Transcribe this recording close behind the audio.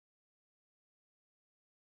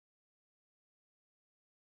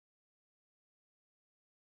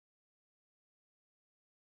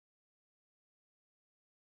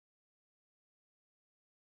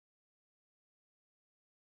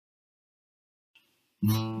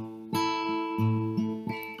One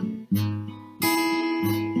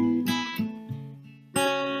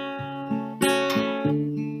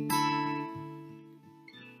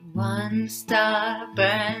star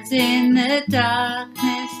burns in the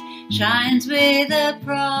darkness, shines with a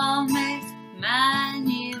promise,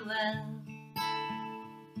 Emmanuel.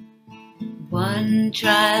 One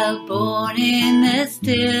child born in the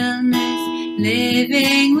stillness,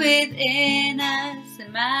 living within us,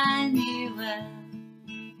 Emmanuel.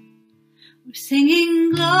 We're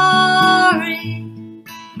singing glory,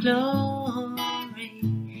 glory,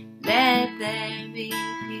 let there be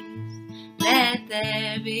peace, let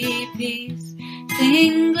there be peace.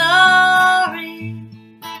 Sing glory,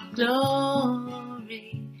 glory,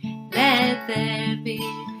 let there be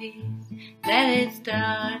peace, let it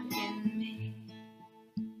start in me.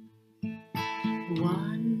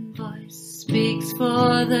 One voice speaks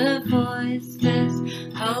for the voiceless,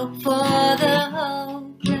 hope for the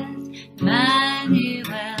hopeless,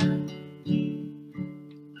 Emmanuel.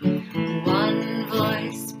 One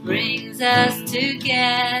voice brings us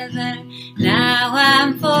together, now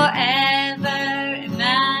and forever,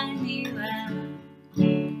 Emmanuel.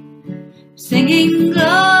 Singing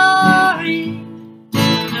glory,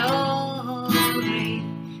 glory,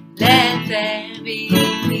 let there be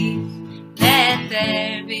peace, let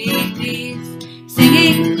there be peace.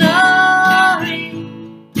 Singing glory,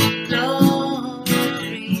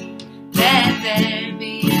 glory, let there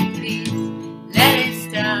be peace, let it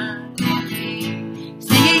start in me.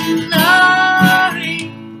 Singing glory,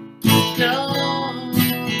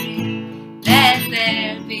 glory, let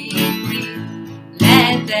there be peace,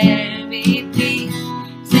 let there be peace.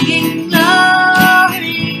 Singing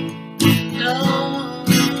glory,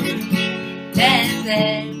 glory, let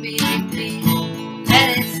there be peace, let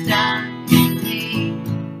it start in me.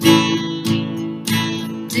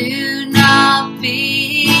 Do not be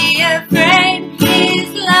afraid, His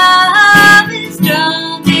love is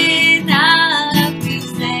strong enough to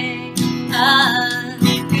save us.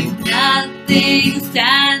 Nothing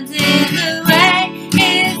stands in the way,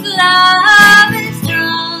 His love is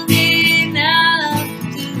strong enough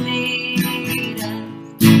to lead us.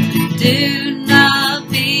 Do not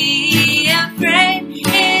be afraid,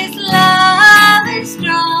 His love is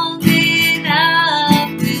strong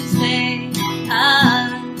enough to save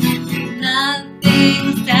us. Nothing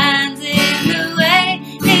stands in the way,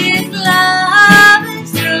 His love is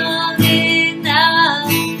strong enough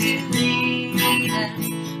to lead us.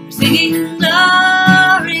 We're singing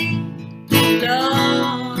glory,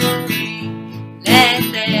 glory, let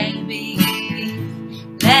there be peace,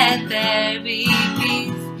 let there be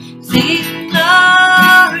peace. Singing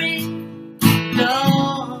glory,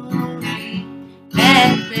 glory,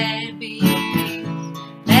 let there be peace,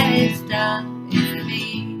 let it start in me.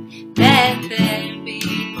 Let there be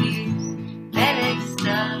peace, let it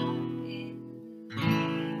start in me.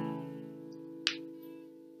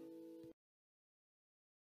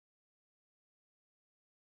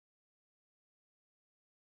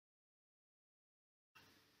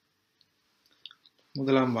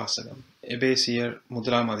 முதலாம் வாசகம் எபேசியர்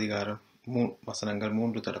முதலாம் அதிகாரம் வசனங்கள்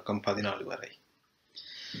 3-14 வரை.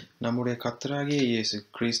 நம்முடைய கர்த்தராகிய இயேசு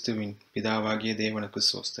கிறிஸ்துவின் பிதாவாகிய தேவனுக்கு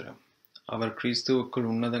ஸ்தோத்திரம். அவர் கிறிஸ்துவுக்குள்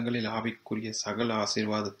உன்னதங்களில் ஆவிக்குரிய சகல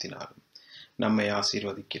ஆசீர்வாதத்தினாலும் நம்மை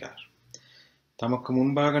ஆசீர்வதிக்கிறார். தமக்கு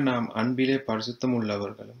முன்பாக நாம் அன்பிலே பரிசுத்தம்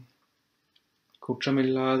உள்ளவர்களும்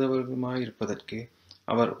குற்றமில்லாதவர்களுமாயிருப்பதற்கு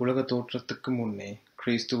அவர் உலக தோற்றத்துக்கு முன்னே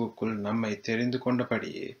கிறிஸ்துவுக்குள் நம்மை தெரிந்து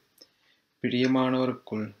கொண்டபடியே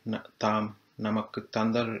பிரியமானவருக்குள் தாம் நமக்கு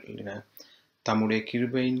தந்தருளின தம்முடைய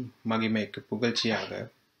கிருபையின் மகிமைக்கு புகழ்ச்சியாக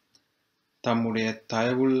தம்முடைய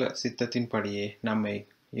தயவுள்ள சித்தத்தின்படியே நம்மை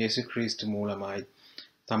இயேசு கிறிஸ்து மூலமாய்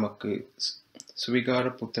தமக்கு சுவிகார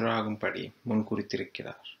புத்திரராகும்படி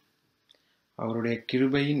முன்குறித்திருக்கிறார். அவருடைய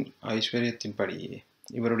கிருபையின் ஐஸ்வர்யத்தின்படியே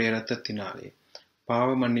இவருடைய இரத்தத்தினாலே பாவ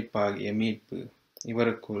மன்னிப்பாகிய மீட்பு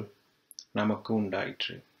இவருக்குள் நமக்கு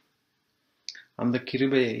உண்டாயிற்று. அந்த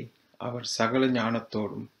கிருபையை அவர் சகல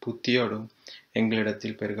ஞானத்தோடும் புத்தியோடும்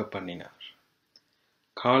எங்களிடத்தில் பெருக பண்ணினார்.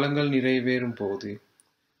 காலங்கள் நிறைவேறும் போது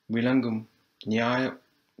விளங்கும்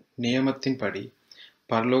நியமத்தின்படி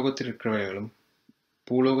பரலோகத்தில் இருக்கிறவர்களும்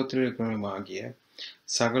பூலோகத்தில் இருக்கிறவர்களுமாகிய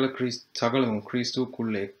சகலமும்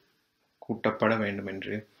கிறிஸ்துவுக்குள்ளே கூட்டப்பட வேண்டும்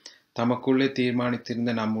என்று தமக்குள்ளே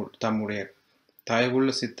தீர்மானித்திருந்த தம்முடைய தயவுள்ள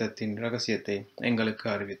சித்தத்தின் இரகசியத்தை எங்களுக்கு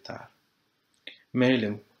அறிவித்தார்.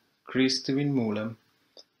 மேலும் கிறிஸ்துவின் மூலம்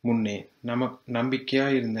முன்னே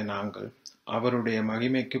நம்பிக்கையாயிருந்த நாங்கள் அவருடைய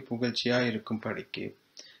மகிமைக்கு புகழ்ச்சியாயிருக்கும் படிக்கு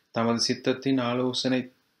தமது சித்தத்தின்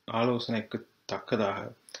ஆலோசனைக்கு தக்கதாக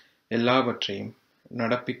எல்லாவற்றையும்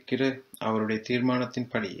நடப்பிக்கிற அவருடைய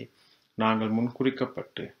தீர்மானத்தின்படியே நாங்கள்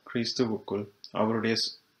முன்குறிக்கப்பட்டு கிறிஸ்துவுக்குள் அவருடைய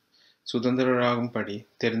சுதந்திரராகும்படி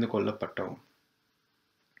தெரிந்து கொள்ளப்பட்டோம்.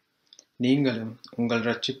 நீங்களும் உங்கள்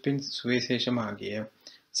இரட்சிப்பின் சுவிசேஷமாகிய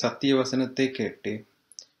சத்திய வசனத்தை கேட்டு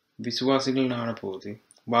விசுவாசிகளான போது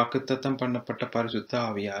வாக்குத்தத்தம் பண்ணப்பட்ட பரிசுத்த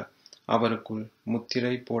ஆவியார் அவருக்குள்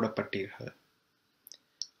முத்திரை போடப்பட்டீர்கள்.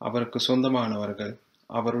 அவருக்கு சொந்தமானவர்கள்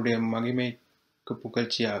அவருடைய மகிமைக்கு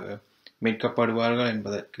புகழ்ச்சியாக மீட்கப்படுவார்கள்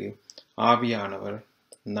என்பதற்கு ஆவியானவர்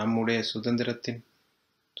நம்முடைய சுதந்திரத்தின்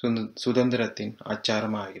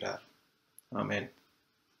அச்சாரமாகிறார். ஆமென்.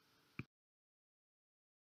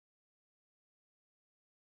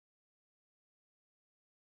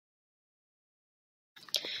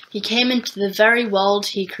 He came into the very world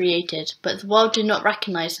he created, but the world did not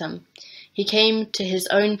recognize him. He came to his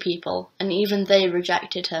own people, and even they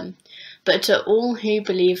rejected him. But to all who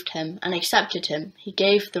believed him and accepted him, he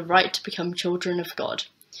gave the right to become children of God.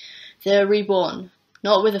 They are reborn,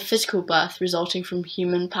 not with a physical birth resulting from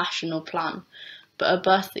human passion or plan, but a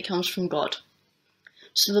birth that comes from God.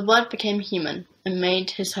 So the Word became human and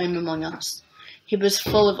made his home among us. He was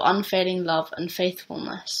full of unfailing love and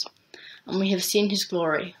faithfulness, and we have seen his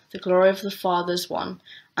glory, the glory of the Father's one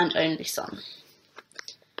and only Son.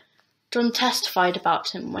 John testified about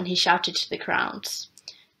him when he shouted to the crowds,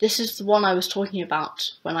 "This is the one I was talking about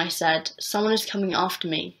when I said, 'Someone is coming after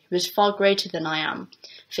me who is far greater than I am,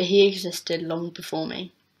 for he existed long before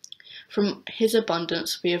me.' From his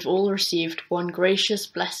abundance we have all received one gracious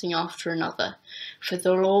blessing after another, for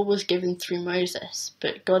the law was given through Moses,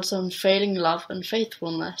 but God's unfailing love and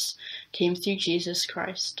faithfulness came through Jesus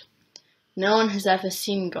Christ. No one has ever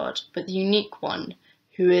seen God, but the unique one,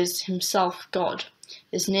 who is himself God,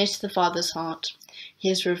 is near to the Father's heart. He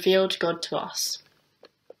has revealed God to us."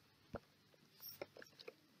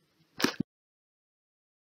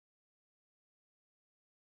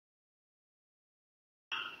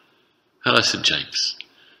 Hello, St. James.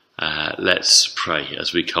 Let's pray as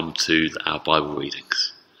we come to our Bible readings.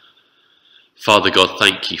 Father God,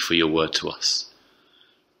 thank you for your word to us.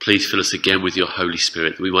 Please fill us again with your Holy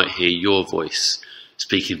Spirit that we might hear your voice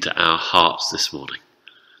speaking to our hearts this morning.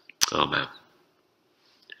 Amen.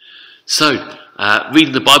 So,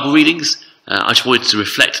 reading the Bible readings, I just wanted to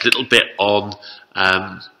reflect a little bit on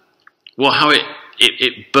how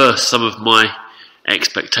it burst some of my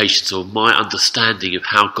expectations or my understanding of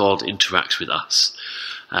how God interacts with us.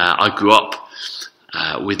 I grew up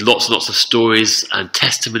with lots and lots of stories and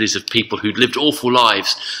testimonies of people who'd lived awful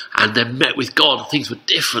lives and then met with God and things were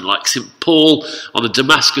different, like St. Paul on the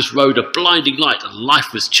Damascus road, a blinding light, and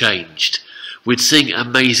life was changed. We'd sing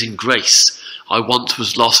Amazing Grace. I once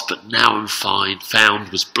was lost, but now I'm found,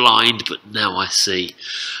 was blind, but now I see.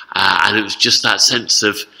 And it was just that sense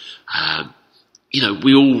of,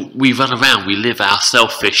 we run around, we live our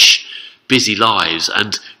selfish, busy lives,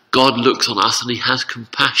 and God looks on us and he has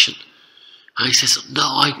compassion. And he says, "No,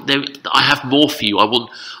 I have more for you.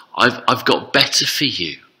 I've got better for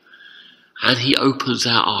you." And he opens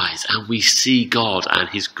our eyes and we see God and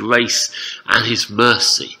his grace and his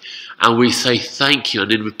mercy. And we say thank you,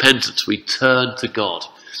 and in repentance we turn to God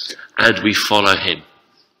and we follow him.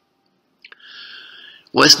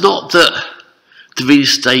 Well, it's not that the real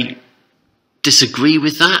estate disagree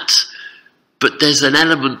with that, but there's an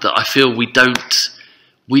element that I feel we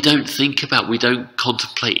don't think about, we don't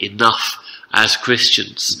contemplate enough as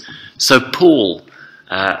Christians. So Paul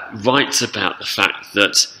writes about the fact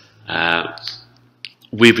that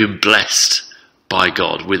we've been blessed by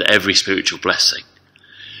God with every spiritual blessing.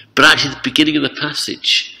 But actually, at the beginning of the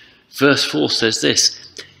passage, verse 4 says this: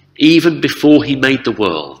 "Even before he made the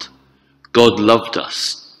world, God loved us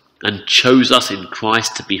and chose us in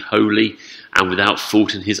Christ to be holy and without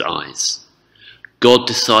fault in his eyes. God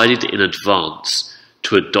decided in advance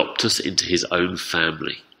to adopt us into his own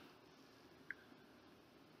family."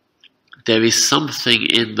 There is something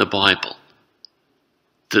in the Bible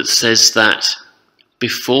that says that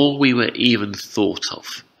before we were even thought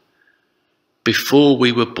of, before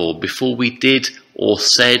we were born, before we did or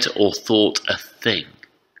said or thought a thing,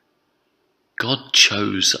 God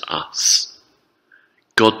chose us.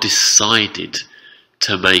 God decided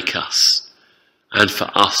to make us and for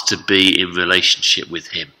us to be in relationship with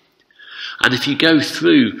him. And if you go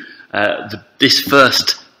through this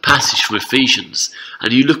first passage from Ephesians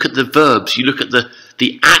and you look at the verbs, you look at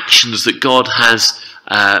the actions that God has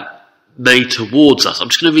made towards us. I'm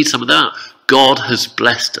just going to read some of that. God has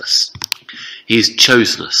blessed us. He has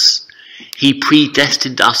chosen us. He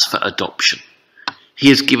predestined us for adoption. He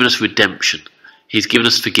has given us redemption. He has given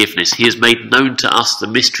us forgiveness. He has made known to us the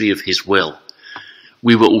mystery of his will.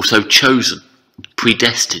 We were also chosen,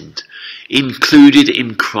 predestined, included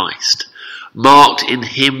in Christ, marked in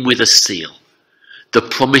him with a seal, the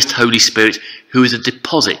promised Holy Spirit, who is a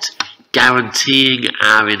deposit guaranteeing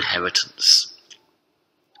our inheritance.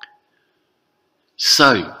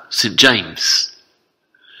 So, St. James,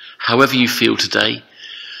 however you feel today,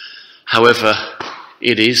 however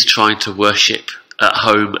it is trying to worship at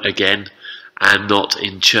home again and not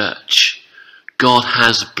in church, God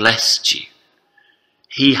has blessed you.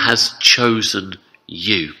 He has chosen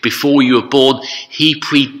you. Before you were born, he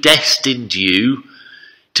predestined you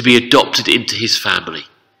to be adopted into his family.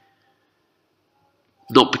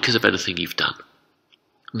 Not because of anything you've done.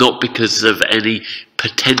 Not because of any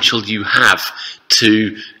potential you have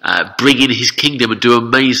to bring in his kingdom and do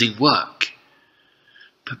amazing work.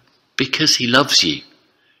 But because he loves you.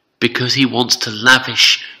 Because he wants to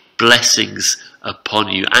lavish blessings upon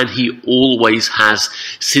you. And he always has,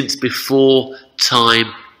 since before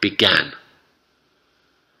time began.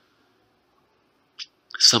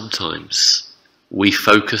 Sometimes we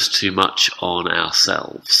focus too much on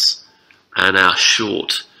ourselves and our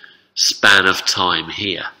short span of time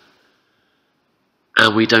here.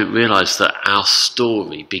 And we don't realise that our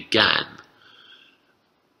story began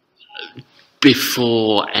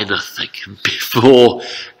before anything, before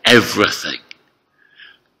everything.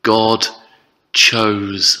 God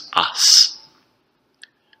chose us.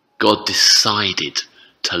 God decided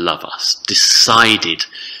to love us, decided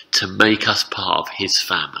to make us part of his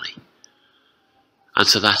family. And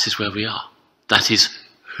so that is where we are. That is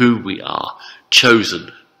who we are.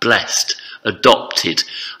 Chosen, blessed, adopted,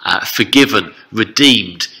 forgiven,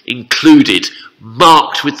 redeemed, included,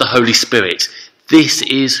 marked with the Holy Spirit. This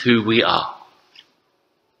is who we are.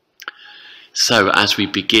 So as we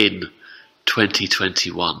begin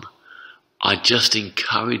 2021, I just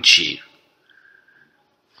encourage you,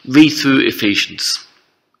 read through Ephesians.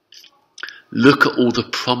 Look at all the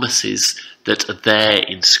promises that are there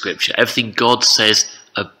in Scripture, everything God says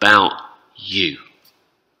about you,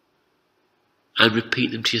 and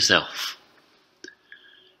repeat them to yourself.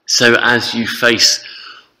 So as you face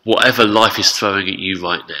whatever life is throwing at you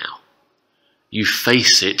right now, you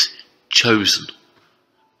face it chosen,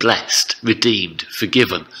 blessed, redeemed,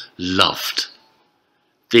 forgiven, loved.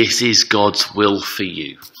 This is God's will for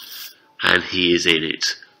you, and he is in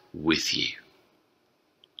it with you.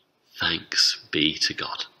 Thanks be to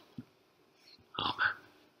God. Amen.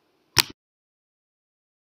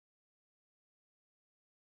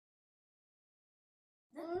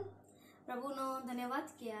 પ્રભુનો ધન્યવાદ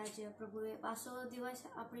કે આજ પ્રભુએ પાછો દિવસ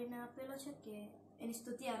આપણને આપેલો છે કે એની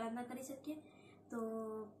સ્તુતિ આરાધના કરી શકીએ. તો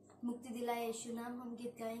મુક્તિ દિલાય યીशु नाम हम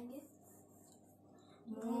गीत गाएंगे.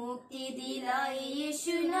 मुक्ति दिलाए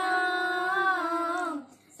यीशु नाम,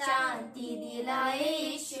 शांति दिलाए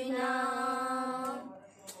यीशु नाम.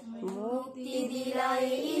 मुक्ति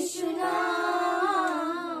दिलाए यीशु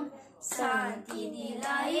नाम, शांति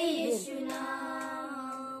दिलाए यीशु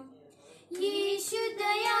नाम. यीशु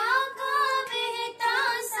दया का बहता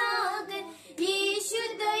सागर, यीशु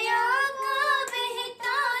दया का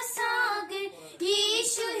बहता सागर,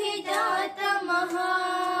 यीशु है दाता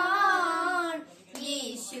महान,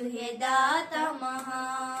 यीशु है दाता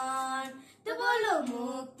महान. तो बोलो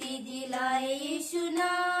मुक्ति दिलाए यीशु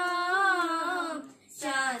नाम,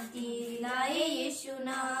 शांति दिलाए यीशु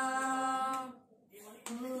नाम.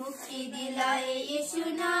 मुक्ति दिलाए यीशु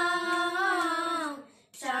नाम,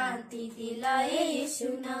 शांति दिलाए यीशु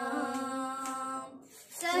नाम.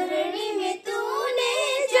 सरणी में तूने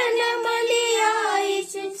जन्म लिया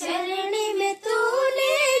यीशु, चरणी में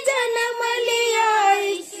तूने जन्म लिया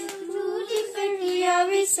यीशु. सूली पे किया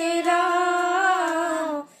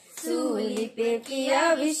विश्राम, सूली पे किया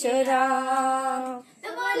विश्राम. तो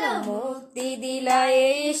बोलो मुक्ति दिलाए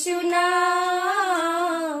यीशु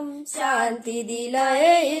नाम, शांति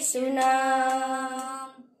दिलाए यीशु नाम.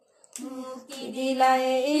 मुक्ति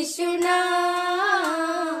दिलाए यीशु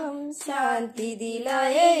नाम, शांति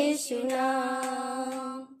दिलाए यीशु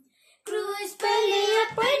नाम. क्रूस पर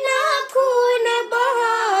अपना खून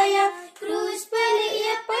बहाया, क्रूस पर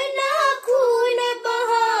अपना खून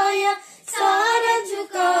बहाया, सारा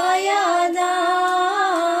झुकाया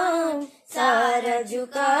दान, सारा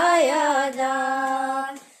झुकाया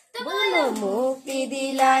दान. तो बोलो मुक्ति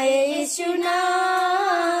दिलाए यीशु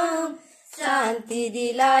नाम, शांति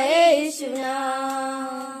दिलाए यीशु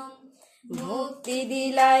नाम. मुक्ति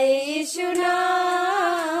दिलाए यीशु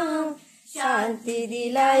नाम, शांति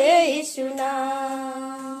दिलाए यीशु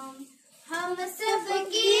नाम. हम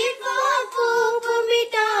सबकी पाप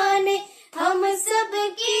मिटाने, हम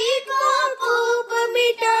सबकी पाप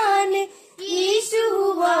मिटाने, यीशु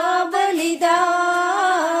हुआ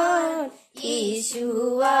बलिदान, यीशु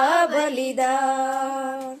हुआ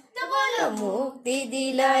बलिदान. तो बोलो मुक्ति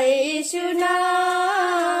दिलाए यीशु नाम,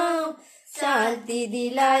 शांति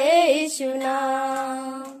दिलाए यीशु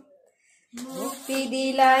नाम, मुक्ति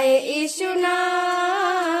दिलाए यीशु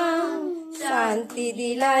नाम, शांति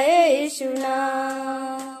दिलाए यीशु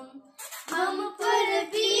नाम। हम पर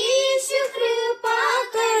भी यीशु कृपा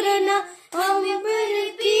करना, हम पर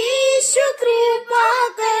भी यीशु कृपा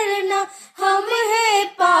करना, हम है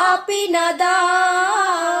पापी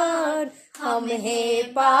नादान, हम है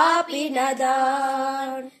पापी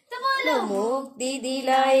नादान। मुक्ति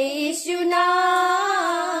दिलाए यीशु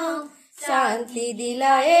नाम, शांति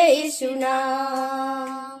दिलाए यीशु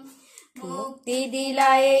नाम, मुक्ति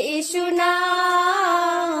दिलाए यीशु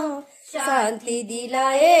नाम, शांति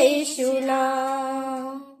दिलाए यीशु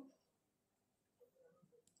नाम।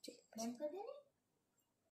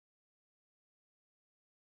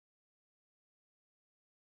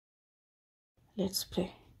 Let's pray.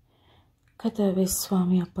 கர்த்தாவே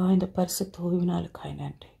சுவாமி அப்பா, இந்த பரிசுத்த ஓய்வு நாளுக்காய்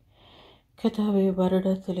நன்றி. கர்த்தாவே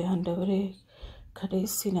வருடத்திலே ஆண்டவரே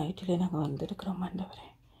கடைசி நைட்டிலே நாங்கள் வந்திருக்கிறோம் ஆண்டவரே.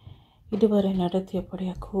 இதுவரை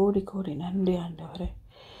நடத்தியபடியா கோடி கோடி நன்றி ஆண்டவரே.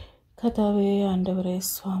 கர்த்தாவே ஆண்டவரே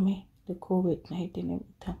சுவாமி, இந்த கோவிட்-19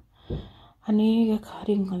 நிமித்தம் அநேக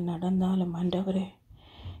காரியங்கள் நடந்தாலும் ஆண்டவரே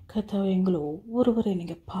கர்த்தாவே எங்களை ஒவ்வொருவரையும்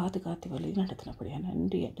நீங்கள் பாதுகாத்து வழி நடத்தினபடியா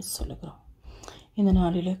நன்றி என்று சொல்லுகிறோம். இந்த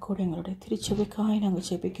நாளிலே கூட எங்களுடைய திருச்சபைக்காய் நாங்கள்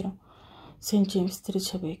ஜெபிக்கிறோம். செயின்ட் ஜேம்ஸ்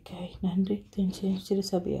திருச்சபைக்காய் நன்றி. செயின்ட் ஜேம்ஸ்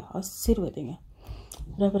திருச்சபையை ஆசீர்வதிங்க.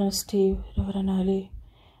 ரெவரன் ஸ்டீவ், ரெவரன் அலி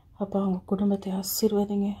அப்பா, அவங்க குடும்பத்தை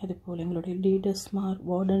ஆசீர்வதிங்க. அதுபோல் எங்களுடைய லீடர்ஸ்மார்,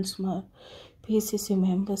 வார்டன்ஸ்மார், பிசிசி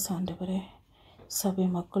மெம்பர்ஸ் ஆண்டவரே, சபை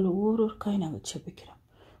மக்கள் ஒவ்வொருவருக்காய் நாங்கள் ஜெபிக்கிறோம்.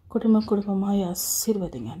 குடும்பமாய்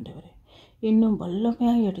ஆசீர்வதிங்க ஆண்டவரே. இன்னும்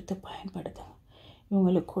வல்லமையாக எடுத்து பயன்படுத்துங்க.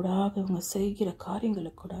 இவங்களுக்கு கூடாக, இவங்க செய்கிற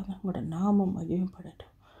காரியங்களுக்கு கூடாக உங்களோட நாமம் மகிமைப்படட்டும்.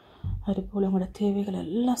 அதுபோல் உங்களோட தேவைகள்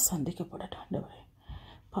எல்லாம் சந்திக்கப்படட்டும் ஆண்டவரே.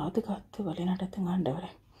 பாதுகாத்து வழி நடத்துங்க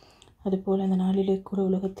ஆண்டவரே. அதுபோல் இந்த நாளிலே கூட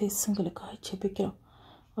உலக தேசங்களுக்காக ஜெபிக்கிறோம்.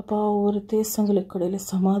 அப்பா, ஒவ்வொரு தேசங்களுக்கு இடையில்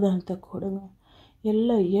சமாதானத்தை கொடுங்க.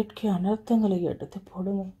 எல்லா இயற்கை அனர்த்தங்களை எடுத்து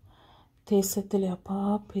போடுங்க தேசத்தில். அப்பா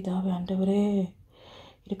பிதாவே ஆண்டவரே,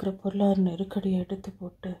 இருக்கிற பொருளாதார நெருக்கடியை எடுத்து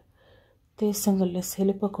போட்டு தேசங்களில்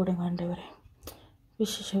செழிப்ப கொடுங்க ஆண்டவரே.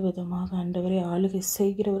 விசேஷ விதமாக ஆண்டவரே ஆளுகை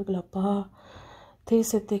செய்கிறவர்கள் அப்பா,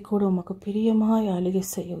 தேசத்தை கூட உமக்கு பிரியமாய் ஆளுகை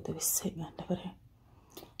செய்ய உதவி செய்யுங்க ஆண்டவரே.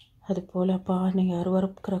 அதுபோல் அப்பா, நீங்கள்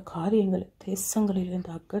அருவருக்கிற காரியங்களை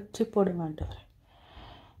தேசங்களிலிருந்து அகற்றி போடுங்க ஆண்டவரே.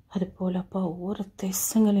 அதுபோல் அப்பா, ஒவ்வொரு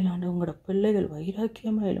தேசங்களில் உங்களோட பிள்ளைகள்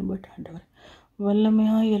வைராக்கியமாக எழும்பட்டு ஆண்டவர்,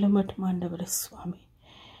 வல்லமையாக எழும்பட்டும் ஆண்டவர் சுவாமி.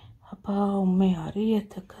 அப்பா, உண்மை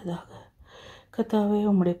அறியத்தக்கதாக கர்த்தாவே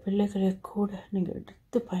உம்முடைய பிள்ளைகளை கூட நீங்கள்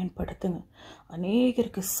எடுத்து பயன்படுத்துங்க.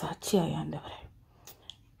 அநேகருக்கு சாட்சியாய் ஆண்டவரே.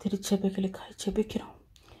 திருச்சபைகளுக்காக ஜெபிக்கிறோம்.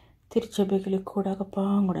 திருச்சபைகளுக்கு கூடப்பா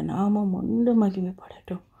உங்களோட நாமம் ஒன்று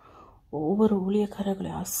மகிமைப்படட்டும். ஒவ்வொரு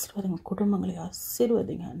ஊழியக்காரர்களை ஆசீர்வதிங்க, குடும்பங்களை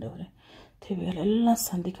ஆசீர்வதிங்க ஆண்டவரே. தேவைகள் எல்லாம்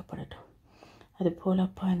சந்திக்கப்படட்டும். அதுபோல்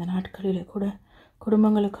அப்பா, இந்த நாட்களிலே கூட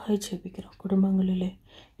குடும்பங்களுக்காக ஜெபிக்கிறோம். குடும்பங்களிலே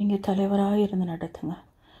நீங்கள் தலைவராக இருந்து நடத்துங்க.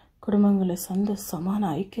 குடும்பங்களை சமான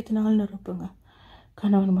ஐக்கியத்தினால் நிரப்புங்க.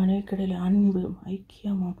 கணவன் மனைவிக்கிடையில் அன்பும்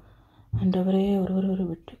ஐக்கியமும் ஆண்டவரே ஒருவர்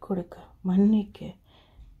விட்டு கொடுக்க, மன்னிக்க,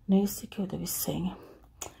 நேசிக்க உதவி செய்யுங்க.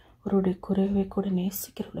 ஒருவருடைய குறைவை கூட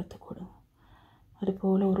நேசிக்கிற உள்ளத்தை கொடுங்க.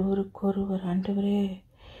 அதுபோல் ஒருவருக்கொருவர் ஆண்டவரே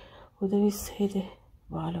உதவி செய்து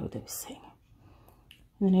வாழ உதவி செய்யுங்க.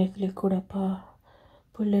 இந்த நேரத்தில் கூடப்பா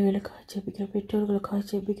பிள்ளைகளுக்காக ஜெபிக்கிறோம், பெற்றோர்களுக்காக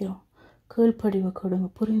ஜெபிக்கிறோம். கீழ்ப்படிவை கொடுங்க,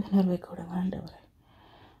 புரிந்துணர்வை கொடுங்க ஆண்டவரே.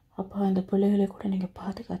 அப்பா, அந்த பிள்ளைகளை கூட நீங்கள்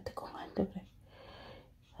பாதுகாத்துக்கோங்க ஆண்டவரே.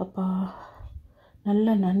 அப்பா,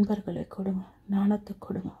 நல்ல நண்பர்களை கொடுங்க, ஞானத்தை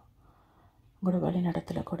கொடுங்க, உங்களோட வழி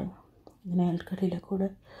நடத்தலை கொடுங்க. இந்த நாட்களில் கூட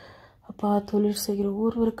அப்பா தொழில் செய்கிற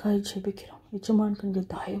ஒவ்வொருவருக்காக ஜெபிக்கிறோம். எஜமான்கள்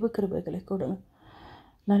தயவு கிருபைகளை கொடுங்க,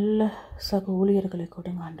 நல்ல சக ஊழியர்களை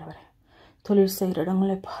கொடுங்க ஆண்டவரே. தொழில் செய்கிற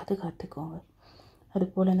இடங்களை பாதுகாத்துக்கோங்க.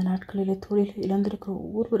 அதுபோல் இந்த நாட்களிலே தொழிலை இழந்திருக்கிற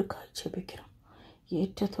ஒவ்வொருவருக்காக ஜெபிக்கிறோம்.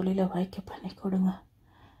 ஏற்ற தொழிலை வாய்க்க பண்ணி கொடுங்க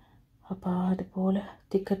அப்பா. அதுபோல்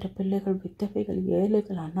திக்கற்ற பிள்ளைகள், வித்தவைகள்,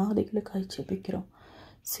 ஏழைகள், அனாதைகளுக்காக ஜெபிக்கிறோம்.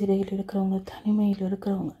 சிறையில் இருக்கிறவங்க, தனிமையில்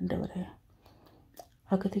இருக்கிறவங்க ஆண்டவரே,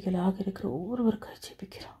 அகதிகளாக இருக்கிற ஒவ்வொருவருக்காக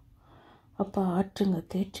ஜெபிக்கிறோம் அப்பா. ஆற்றுங்க,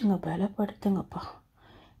 தேற்றுங்க, பலப்படுத்துங்கப்பா.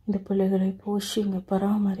 இந்த பிள்ளைகளை போஷிங்க,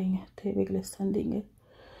 பராமரிங்க, தேவைகளை சந்திங்க,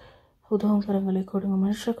 உதவங்கரங்களை கொடுங்க,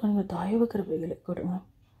 மனுஷக்கணுங்க, தயவு கிருபைகளை கொடுங்க.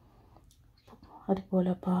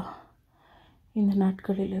 அதுபோலப்பா இந்த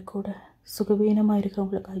நாட்களில் கூட சுகவீனமாக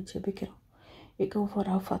இருக்கிறவங்களுக்காக ஜெபிக்கிறோம்.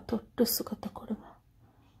 எகோவராஃபா தொட்டு சுகத்தை கொடுங்க,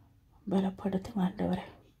 பலப்படுத்துங்க ஆண்டவரே.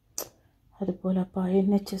 அதுபோலப்பா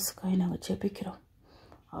NHSக்காக நாங்கள் ஜெபிக்கிறோம்.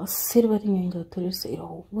 ஆசீர்வதிங்க எங்கள் தொழில் செய்கிற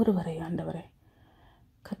ஒவ்வொருவரை ஆண்டவரே.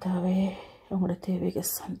 கர்த்தாவே, உங்களோட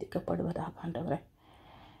தேவைகள் சந்திக்கப்படுவதாக ஆண்டவரே.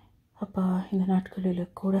 அப்பா, இந்த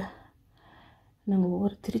நாட்களில் கூட நாங்கள்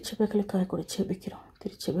ஒவ்வொரு திருச்சபைகளுக்காக கூட செபிக்கிறோம்.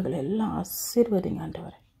 திருச்சபைகளை எல்லாம் ஆசீர்வதிங்க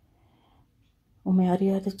ஆண்டவரே. உண்மை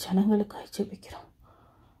அறியாத ஜனங்களுக்காக செபிக்கிறோம்.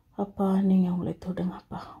 அப்பா, நீங்கள் உங்களை தொடுங்க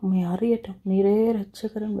அப்பா. உண்மை அறியட்டும், நீரே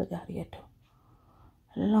ரட்சகர் என்பதை அறியட்டும்.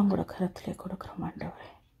 எல்லாம் கூட கரத்திலே கொடுக்குறோம்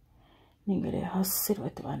ஆண்டவரே. நீங்களே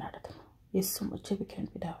ஆசீர்வதித்து நடத்தும். இயேசு ஜெபிக்கிறேன்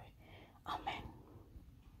பிதாவே. ஆமென்.